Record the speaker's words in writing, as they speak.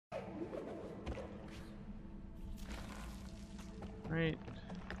Right.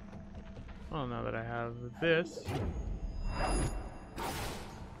 Well, now that I have this.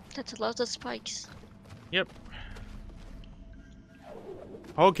 That's a lot of spikes. Yep.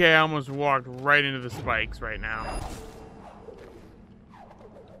 Okay, I almost walked right into the spikes right now.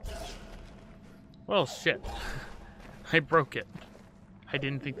 Well, shit. I broke it. I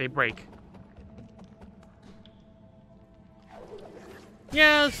didn't think they'd break.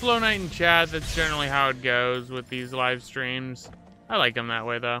 Yeah, slow night in chat. That's generally how it goes with these live streams. I like them that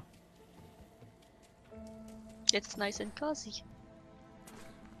way, though. It's nice and cozy.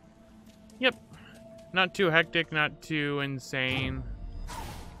 Yep. Not too hectic, not too insane.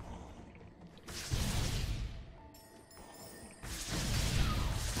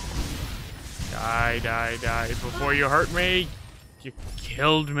 Die before you hurt me. You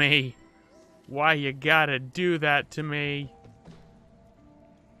killed me. Why you gotta do that to me?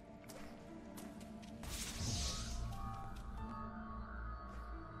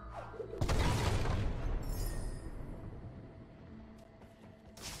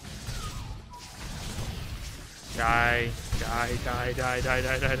 Die.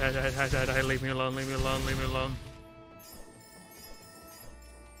 Leave me alone, leave me alone, leave me alone.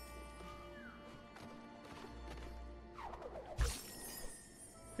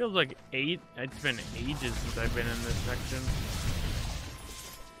 Feels like it's been ages since I've been in this section.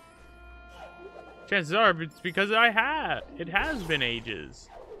 Chances are it's because it has been ages.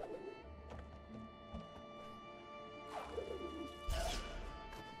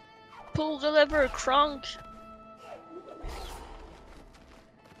 Pull the lever, Kronk.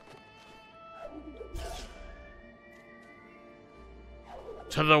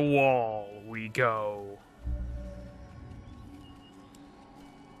 To the wall we go.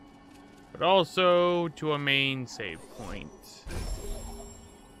 But also to a main save point.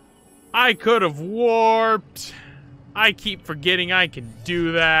 I could have warped. I keep forgetting I can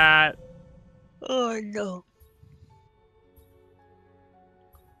do that. Oh no.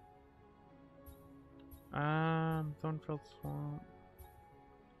 Thornfield Swamp.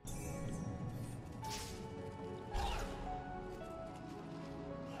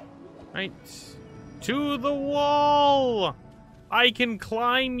 Right. To the wall! I can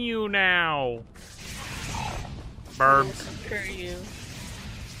climb you now! Burbs. Screw you.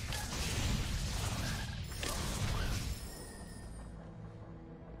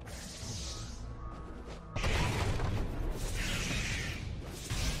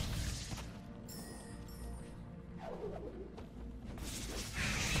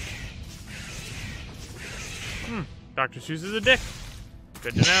 Dr. Seuss is a dick.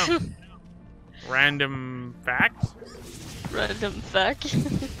 Good to know. Random fact? Random fact.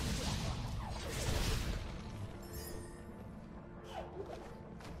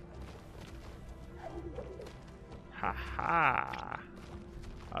 Haha.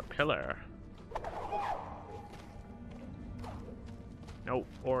 A pillar. Nope,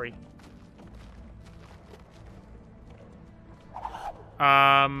 Ori.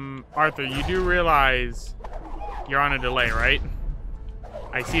 Arthur, you do realize you're on a delay, right?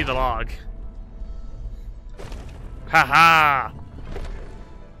 I see the log. Haha!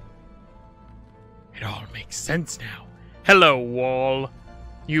 It all makes sense now. Hello, wall.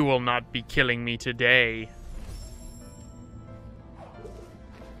 You will not be killing me today.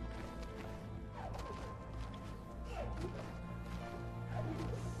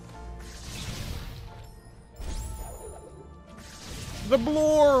 The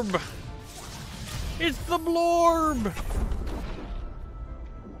blorb! It's the blorb!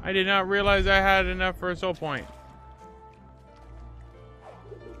 I did not realize I had enough for a soul point.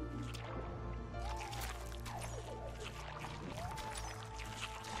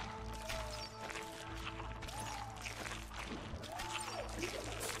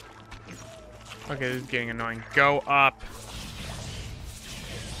 Okay, this is getting annoying. Go up.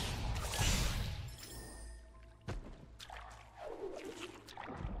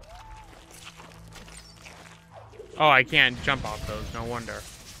 Oh, I can't jump off those. No wonder.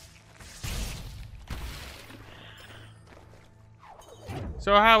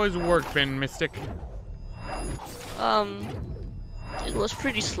 So how has work been, Mystic? It was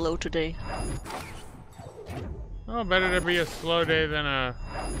pretty slow today. Oh, better to be a slow day than a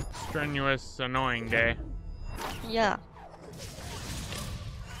strenuous, annoying day. Yeah.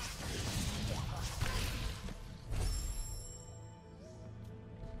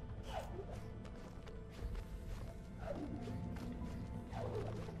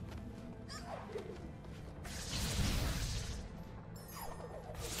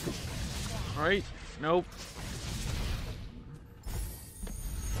 Alright, nope.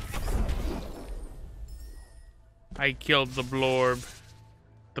 I killed the blorb.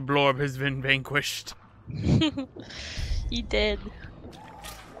 The blorb has been vanquished. He did.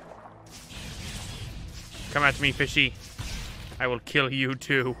 Come at me, fishy. I will kill you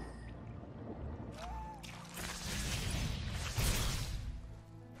too.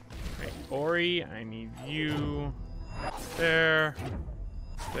 Okay, Ori, I need you. There.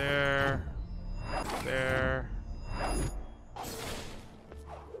 There. There.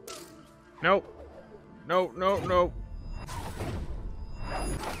 Nope. Nope, nope, nope.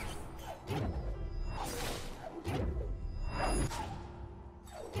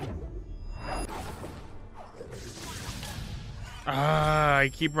 Ah, I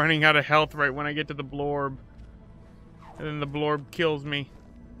keep running out of health right when I get to the blorb. And then the blorb kills me.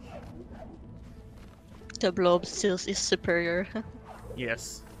 The blob still is superior.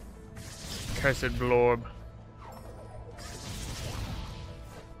 Yes. Cursed blorb.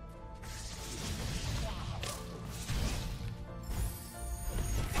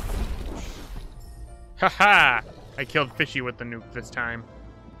 Haha! I killed Fishy with the nuke this time.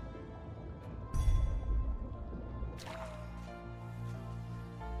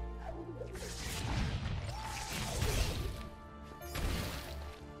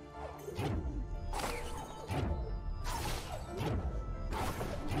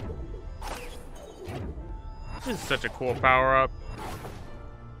 This is such a cool power-up.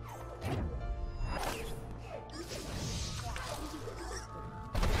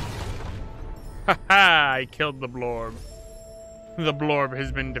 Haha! I killed the blorb. The blorb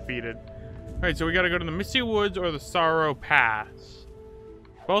has been defeated. Alright, so we gotta go to the Misty Woods or the Sorrow Pass.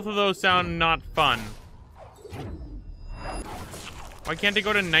 Both of those sound not fun. Why can't they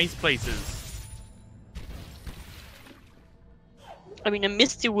go to nice places? I mean, a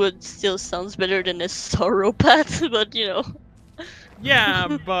Misty Wood still sounds better than a Sorrow Path, but you know.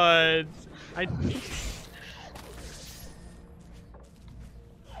 Yeah, but I.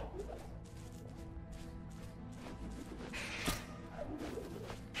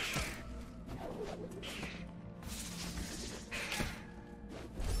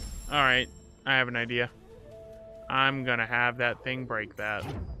 All right, I have an idea. I'm gonna have that thing break that.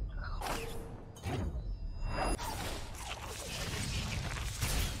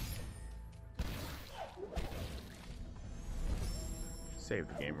 Save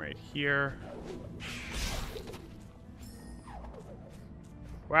the game right here.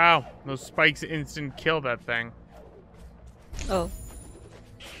 Wow, those spikes instant kill that thing. Oh.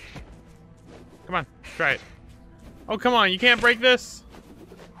 Come on, try it. Oh, come on, you can't break this?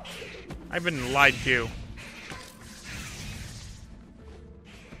 I've been lied to.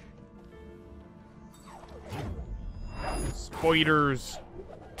 Spoilers.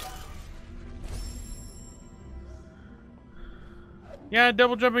 Yeah,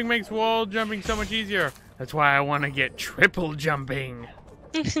 double jumping makes wall jumping so much easier. That's why I want to get triple jumping.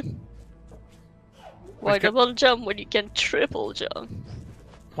 Why double jump when you can triple jump?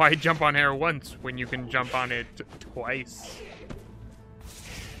 Why jump on air once when you can jump on it twice?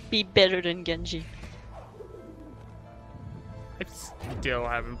 Be better than Genji. I still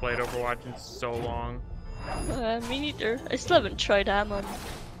haven't played Overwatch in so long. Me neither. I still haven't tried Amon.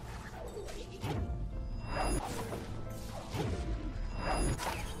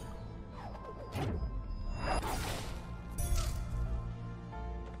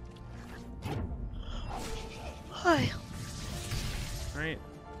 Hi. Right.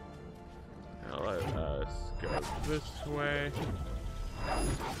 Now let us go this way.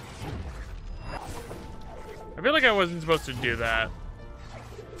 I feel like I wasn't supposed to do that.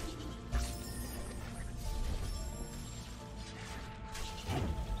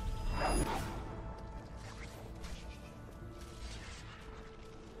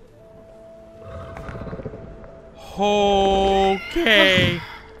 Okay.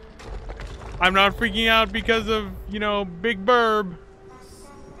 I'm not freaking out because of, you know, Big Burb.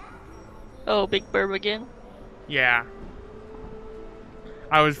 Oh, Big Burb again? Yeah.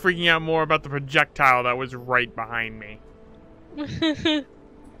 I was freaking out more about the projectile that was right behind me.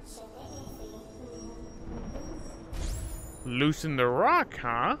 Loosen the rock,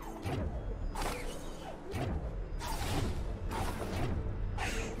 huh?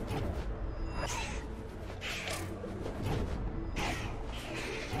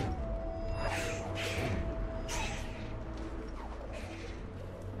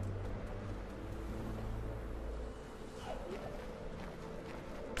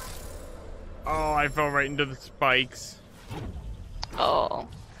 Oh, I fell right into the spikes. Oh.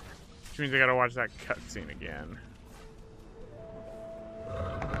 Which means I gotta watch that cutscene again.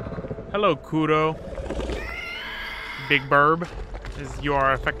 Hello, Kudo. Big Burb, as you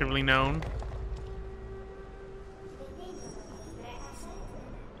are effectively known.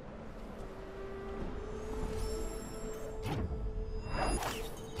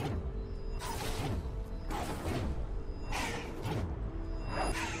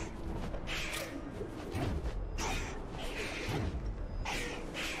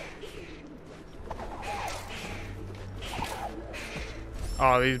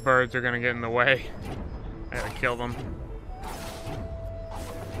 Oh, these birds are gonna get in the way. I gotta kill them.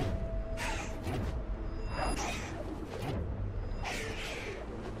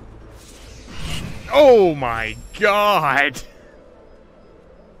 Oh my god!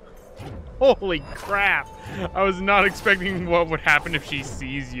 Holy crap! I was not expecting what would happen if she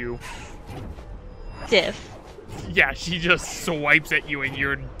sees you. Death. Yeah, she just swipes at you and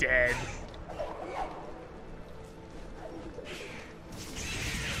you're dead.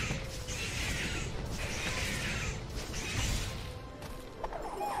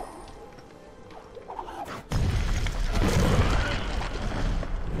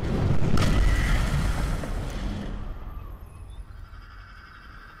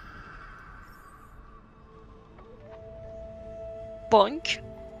 Bonk.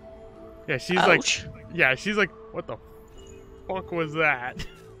 Yeah, she's Ouch. like, yeah, she's like, what the fuck was that?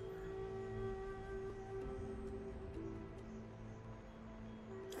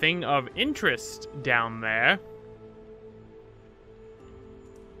 Thing of interest down there.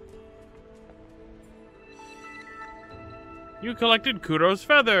 You collected Kudo's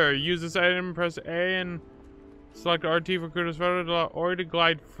feather. Use this item, press A, and select RT for Kudo's feather to allow Ori to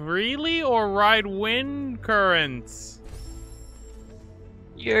glide freely or ride wind currents.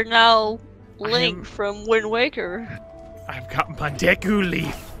 You're now Link from Wind Waker. I've got my Deku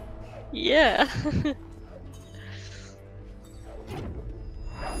Leaf. Yeah.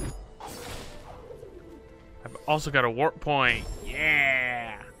 I've also got a warp point.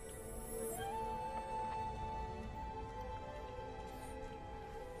 Yeah.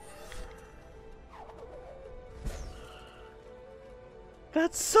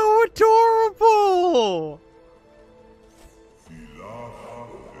 That's so adorable.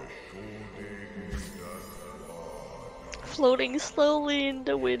 Floating slowly in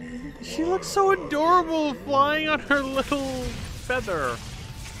the wind. She looks so adorable flying on her little feather.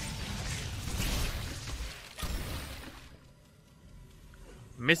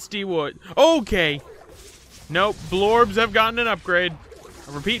 Misty Wood. Okay. Nope. Blorbs have gotten an upgrade.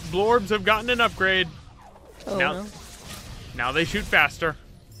 I repeat, Blorbs have gotten an upgrade. Oh, now, no. now they shoot faster.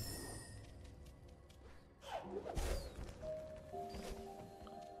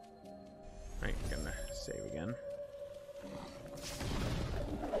 Right, gonna save again.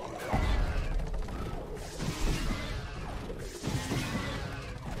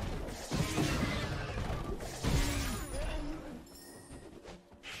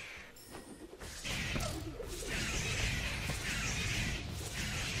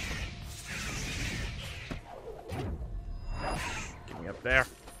 Get me up there.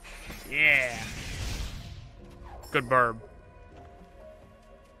 Yeah. Good burb.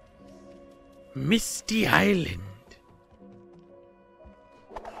 Misty Island.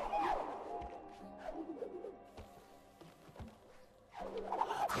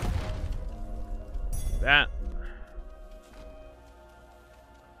 That.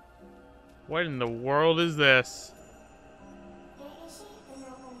 What in the world is this?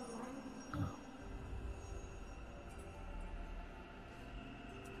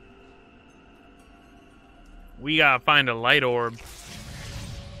 We gotta find a light orb.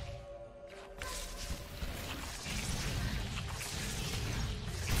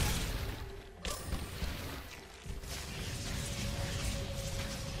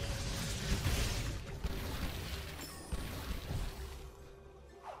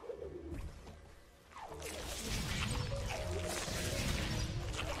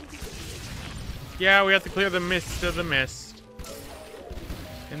 Yeah, we have to clear the mist of the mist.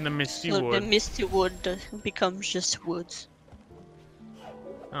 In the misty So wood. the misty wood becomes just woods.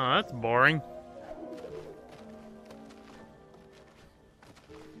 Oh, that's boring.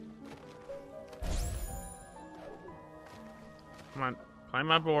 Come on,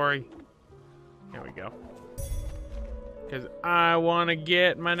 climb up, Ori. There we go. Because I want to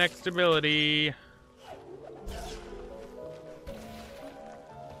get my next ability.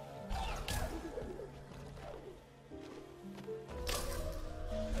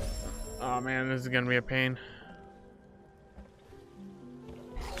 Oh man, this is gonna be a pain.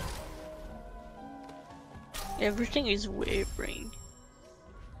 Everything is wavering.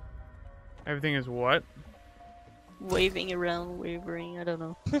 Everything is what? Waving around, wavering, I don't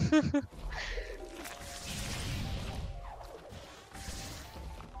know.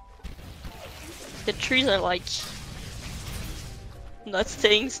 The trees are like not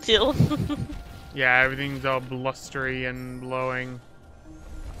staying still. Yeah, everything's all blustery and blowing.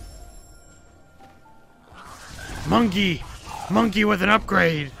 Monkey! Monkey with an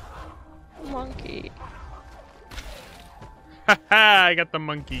upgrade! Monkey. Haha, I got the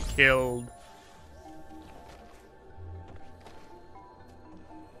monkey killed.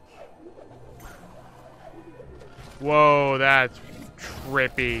 Whoa, that's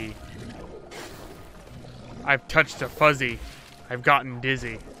trippy. I've touched a fuzzy. I've gotten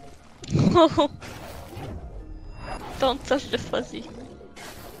dizzy. Don't touch the fuzzy.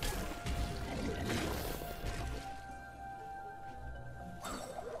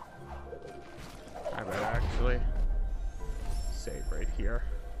 I better actually save right here.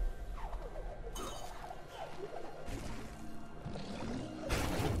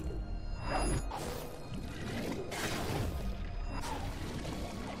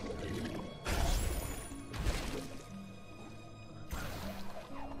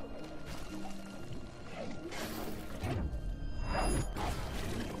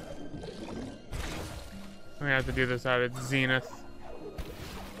 I'm gonna have to do this out at Zenith.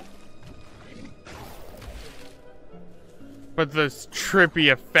 But this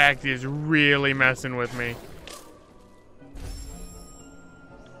trippy effect is really messing with me.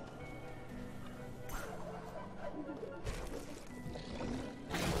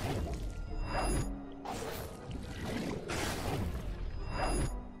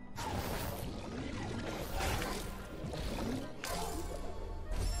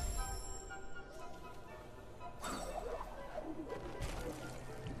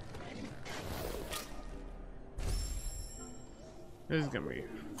 This is gonna be...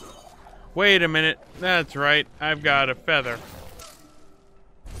 Wait a minute. That's right. I've got a feather.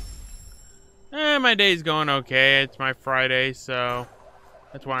 My day's going okay. It's my Friday, so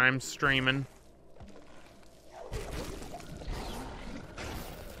that's why I'm streaming.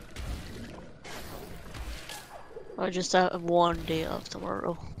 I just have one day off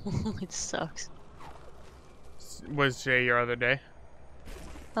tomorrow. It sucks. Was today your other day?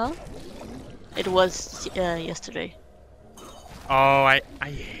 Huh? It was yesterday. Oh, I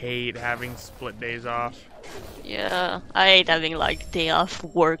hate having split days off. Yeah, I hate having like day off,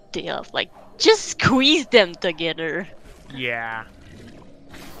 work day off. Like, just squeeze them together. Yeah.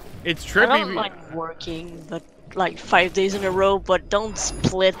 It's I trippy. don't like working, but like 5 days in a row, but don't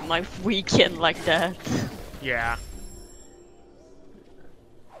split my weekend like that. Yeah.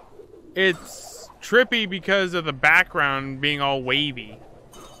 It's trippy because of the background being all wavy.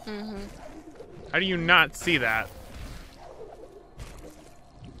 Mm-hmm. How do you not see that?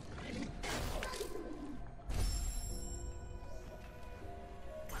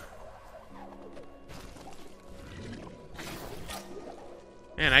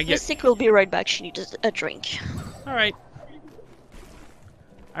 Man, I get... Mystic will be right back. She needs a drink. Alright.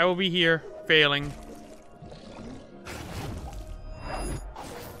 I will be here, failing.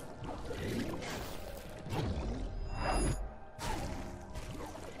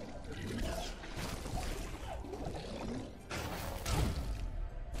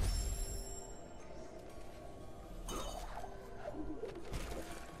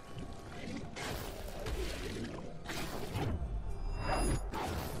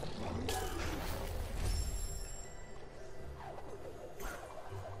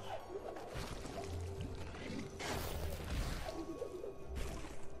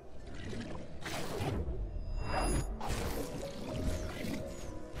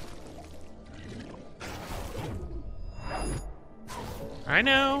 I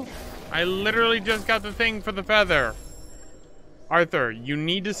know. I literally just got the thing for the feather. Arthur, you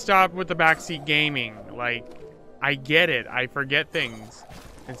need to stop with the backseat gaming. Like, I get it. I forget things.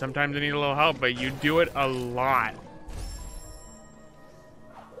 And sometimes I need a little help, but you do it a lot.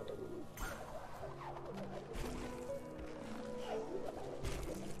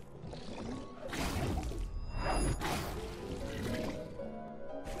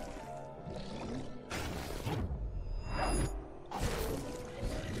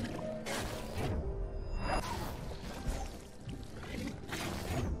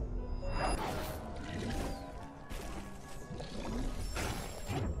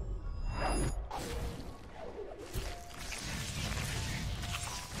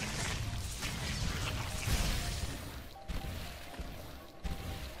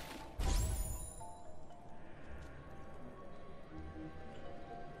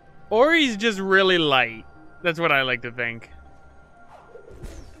 Or he's just really light. That's what I like to think.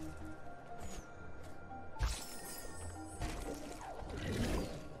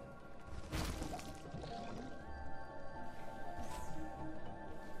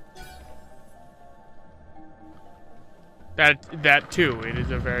 That too. It is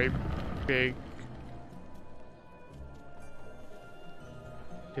a very big...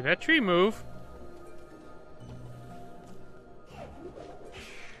 Did that tree move?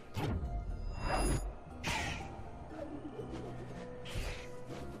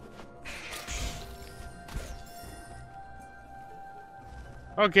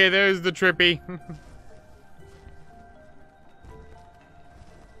 Okay, there's the trippy.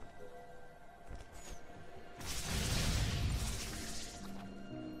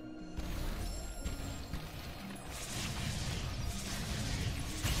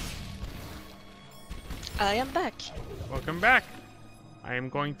 I am back. Welcome back. I am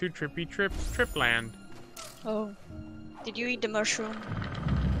going through Trip Land. Oh. Did you eat the mushroom?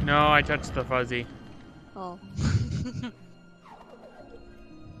 No, I touched the fuzzy. Oh.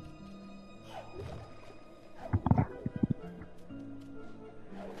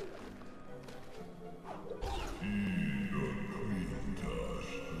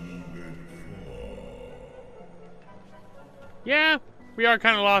 Yeah, we are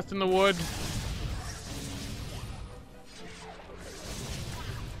kind of lost in the wood.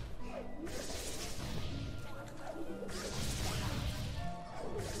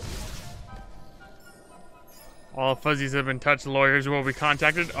 All fuzzies have been touched. Lawyers will be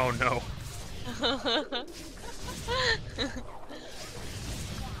contacted. Oh no.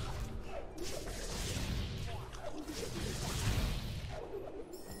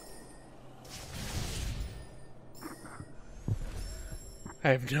 I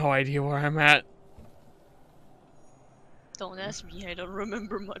have no idea where I'm at. Don't ask me, I don't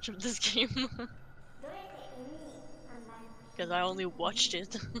remember much of this game. Because I only watched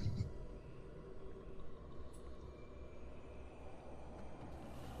it.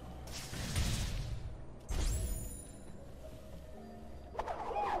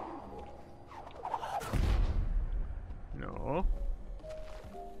 No.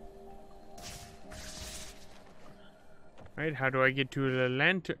 Right, how do I get to the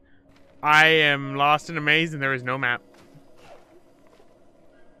lantern? I am lost in a maze and there is no map.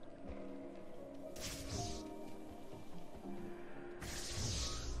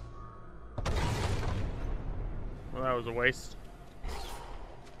 Well, that was a waste.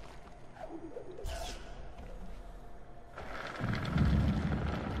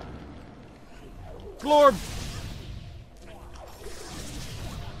 Glorb!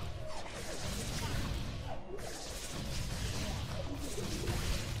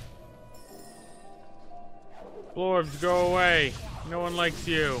 Glorbs, go away. No one likes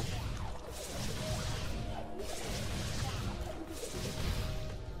you.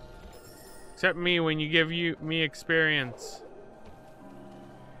 Except me when you give me experience.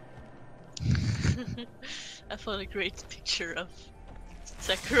 I found a great picture of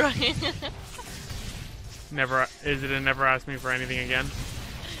Sakurai. Never, is it a never ask me for anything again?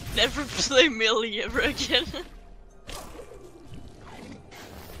 Never play Millie ever again.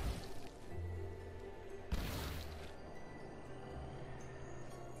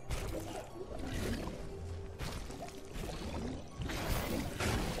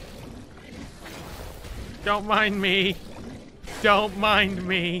 Don't mind me. Don't mind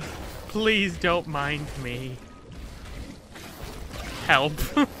me. Please don't mind me. Help.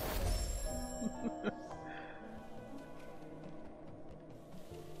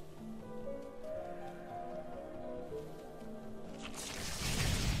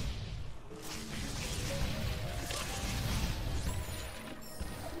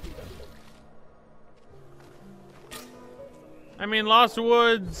 I mean, Lost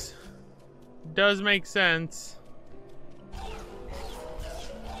Woods does make sense.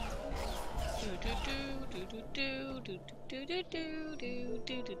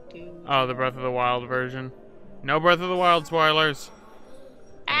 Oh, the Breath of the Wild version. No Breath of the Wild spoilers.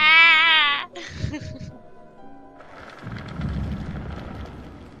 Ah!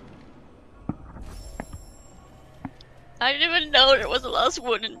 I didn't even know there was a Lost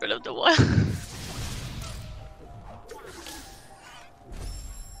Wood in Breath of the Wild.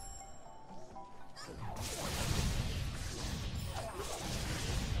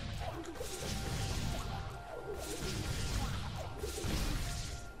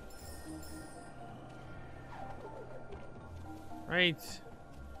 Right.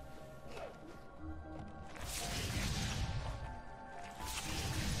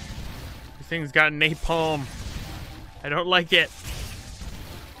 This thing's got napalm. I don't like it.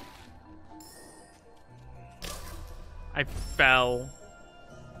 I fell.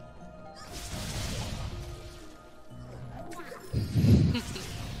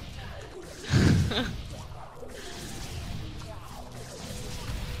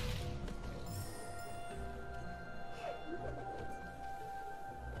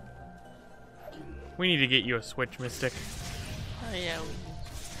 We need to get you a Switch, Mystic. Oh yeah,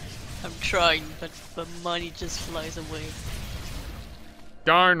 I'm trying, but money just flies away.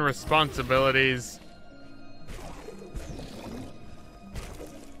 Darn responsibilities.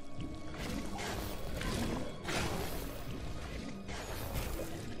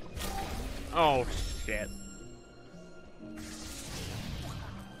 Oh, shit.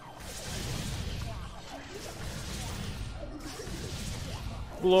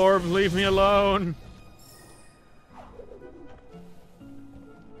 Glorb, leave me alone.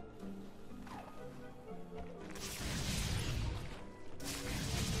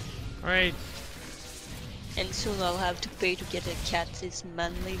 Right. And soon I'll have to pay to get a cat's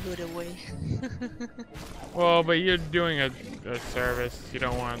manlyhood away. Well, but you're doing a service. You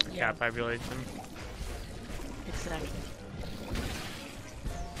don't want the Yeah. cat population. Exactly.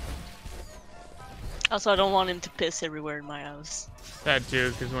 Also, I don't want him to piss everywhere in my house. That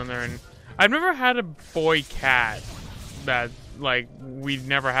too, because when they're in... I've never had a boy cat that, like, we've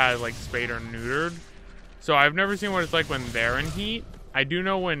never had, like, spayed or neutered. So I've never seen what it's like when they're in heat. I do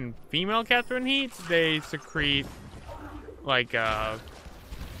know when female cats are in heat, they secrete, like a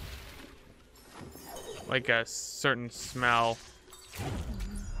certain smell.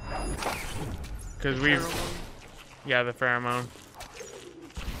 Because Pheromone. yeah, the pheromone.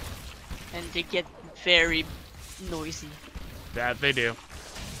 And they get very noisy. That they do.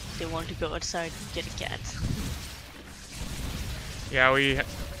 They want to go outside and get a cat. Yeah,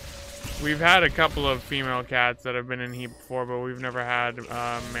 we've had a couple of female cats that have been in heat before, but we've never had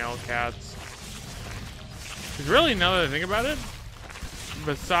male cats. Because really, now that I think about it,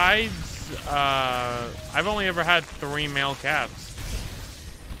 besides, I've only ever had 3 male cats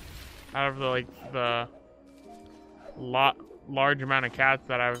out of the large amount of cats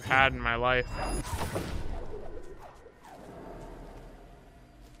that I've had in my life.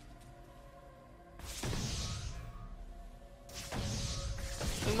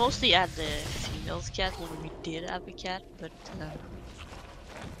 We mostly had the female's cat when we did have a cat, but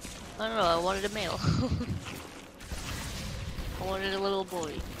I don't know, I wanted a male. I wanted a little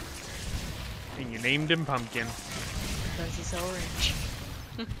boy. And you named him Pumpkin. Because he's orange.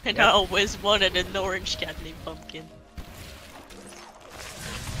 And Yep. I always wanted an orange cat named Pumpkin.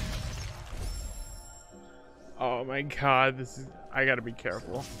 Oh my god, I gotta be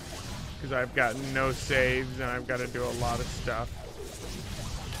careful. Because I've got no saves and I've got to do a lot of stuff.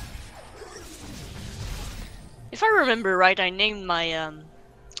 If I remember right, I named my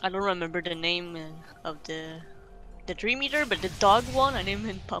I don't remember the name of the Dream Eater, but the dog one, I named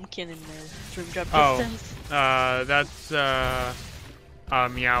him Pumpkin in the Dream Drop Distance. That's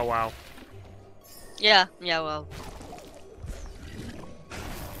Meow Wow. Yeah, well.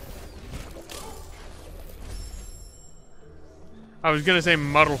 I was gonna say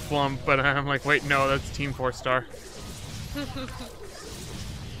Muddle Flump, but I'm like, wait, no, that's Team 4-Star.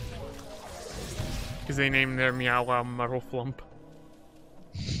 Because they named their Meow Wow Muddle Flump.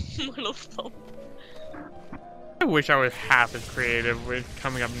 Little thump. I wish I was half as creative with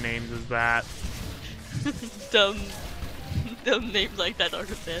coming up names as that. Dumb names like that are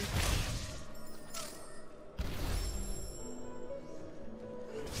the best.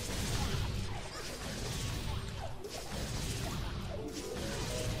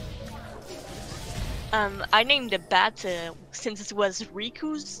 I named the bat since it was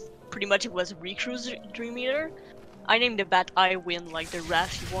Riku's. Pretty much it was Riku's Dream Eater. I named the bat I Win, like the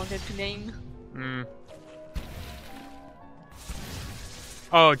rash you wanted to name. Hmm.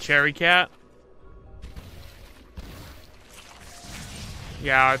 Oh, Cherry Cat?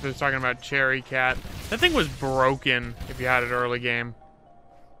 Yeah, I was talking about Cherry Cat. That thing was broken if you had it early game.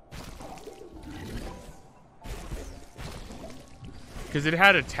 Because it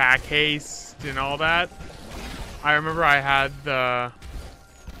had attack haste and all that. I remember I had the...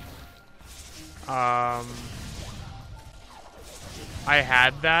 I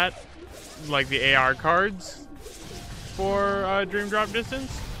had that, like the AR cards for Dream Drop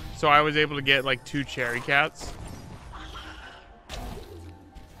Distance. So I was able to get like 2 Cherry Cats.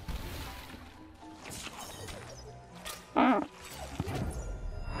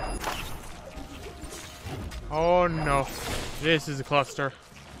 Oh no, this is a cluster.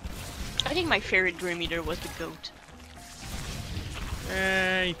 I think my favorite Dream Eater was the goat.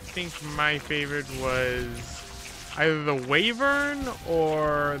 I think my favorite was either the Wyvern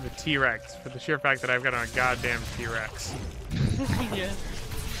or the T-Rex, for the sheer fact that I've got a goddamn T-Rex. Yeah.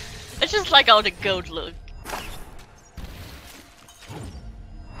 I just like how the goat look.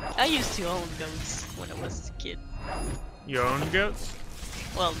 I used to own goats when I was a kid. You own goats?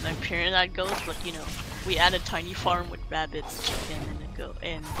 Well, my parents had goats, but you know, we had a tiny farm with rabbits, chicken,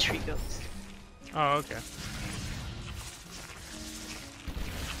 and 3 goats. Oh, okay.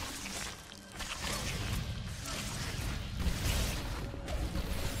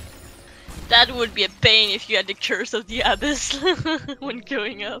 That would be a pain if you had the curse of the abyss when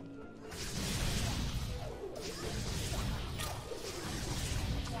going up.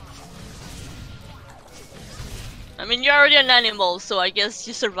 I mean, you're already an animal, so I guess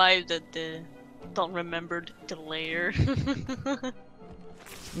you survived the don't remember the layer.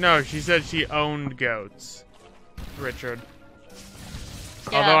 No, she said she owned goats, Richard.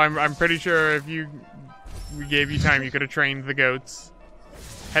 Yeah. Although I'm pretty sure if we gave you time, you could have trained the goats.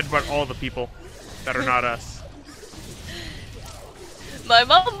 headbutt all the people that are not us. My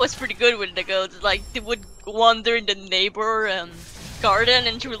mom was pretty good with the goats. Like, they would wander in the neighbor garden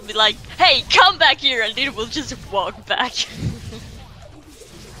and she would be like, "Hey, come back here!" and they will just walk back.